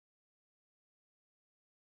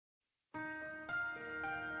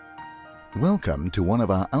Welcome to one of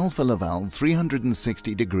our Alfa Laval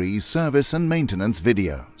 360-degree service and maintenance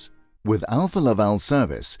videos. With Alfa Laval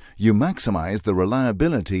Service, you maximize the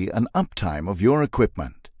reliability and uptime of your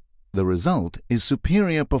equipment. The result is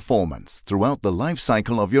superior performance throughout the life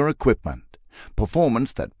cycle of your equipment,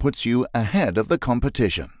 performance that puts you ahead of the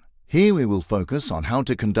competition. Here we will focus on how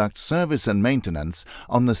to conduct service and maintenance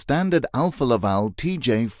on the standard Alfa Laval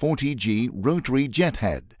TJ40G rotary jet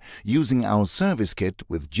head using our service kit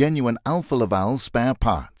with genuine Alfa Laval spare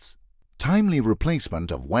parts. Timely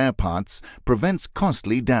replacement of wear parts prevents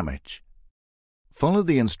costly damage. Follow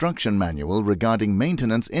the instruction manual regarding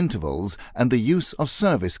maintenance intervals and the use of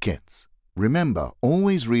service kits. Remember,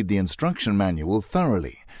 always read the instruction manual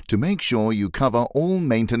thoroughly to make sure you cover all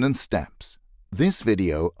maintenance steps. This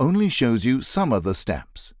video only shows you some of the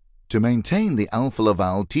steps. To maintain the Alfa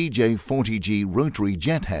Laval TJ40G rotary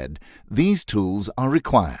jet head, these tools are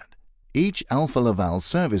required. Each Alfa Laval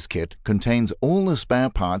service kit contains all the spare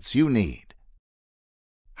parts you need.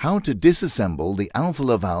 How to disassemble the Alfa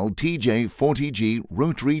Laval TJ40G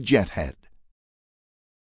rotary jet head.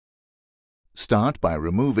 Start by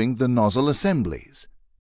removing the nozzle assemblies.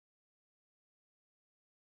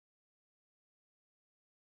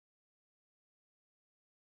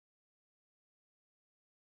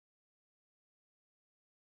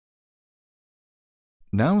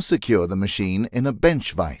 Now secure the machine in a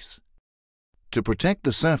bench vise. To protect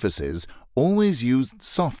the surfaces, always use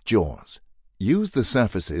soft jaws. Use the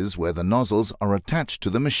surfaces where the nozzles are attached to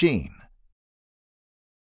the machine.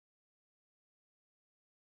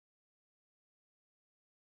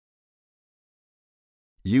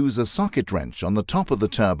 Use a socket wrench on the top of the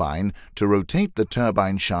turbine to rotate the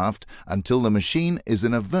turbine shaft until the machine is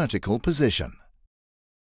in a vertical position.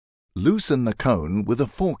 Loosen the cone with a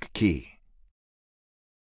fork key.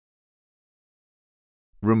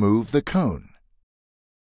 Remove the cone.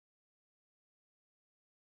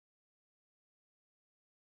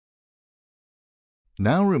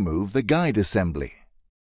 Now remove the guide assembly.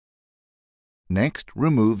 Next,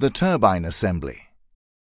 remove the turbine assembly.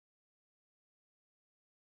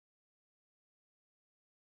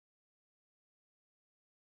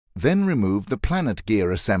 Then remove the planet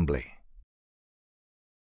gear assembly.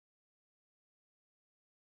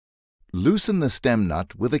 Loosen the stem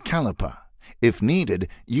nut with a caliper. If needed,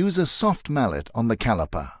 use a soft mallet on the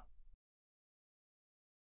caliper.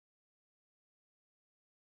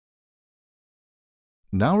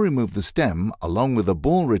 Now remove the stem along with the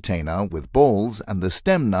ball retainer with balls and the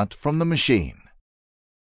stem nut from the machine.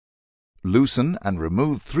 Loosen and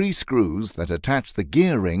remove 3 screws that attach the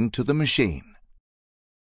gear ring to the machine.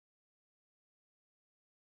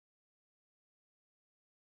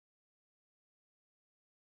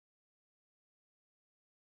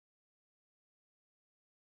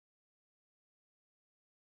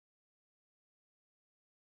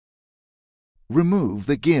 Remove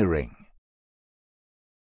the gear ring.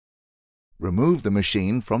 Remove the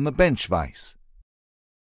machine from the bench vise.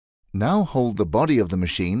 Now hold the body of the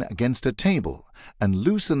machine against a table and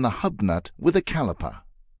loosen the hub nut with a caliper.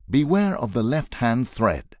 Beware of the left-hand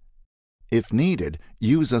thread. If needed,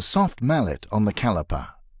 use a soft mallet on the caliper.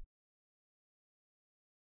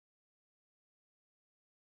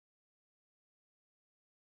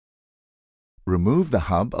 Remove the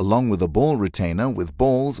hub along with the ball retainer with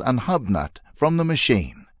balls and hub nut from the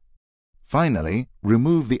machine. Finally,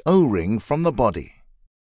 remove the O-ring from the body.